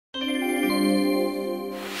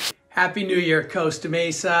Happy New Year, Costa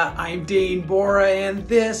Mesa. I'm Dean Bora, and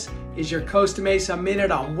this is your Costa Mesa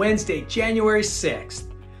Minute on Wednesday, January 6th.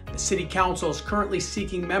 The City Council is currently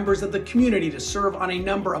seeking members of the community to serve on a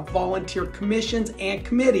number of volunteer commissions and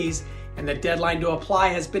committees, and the deadline to apply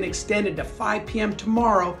has been extended to 5 p.m.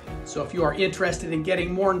 tomorrow. So if you are interested in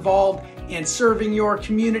getting more involved and serving your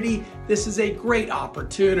community, this is a great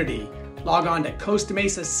opportunity. Log on to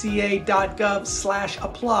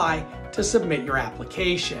costamesaca.gov/apply to submit your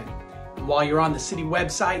application. And while you're on the city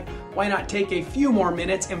website, why not take a few more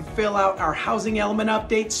minutes and fill out our Housing Element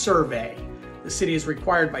Update survey? The city is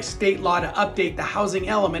required by state law to update the housing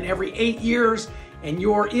element every 8 years, and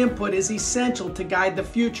your input is essential to guide the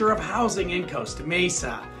future of housing in Costa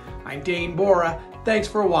Mesa. I'm Dean Bora. Thanks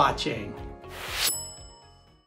for watching.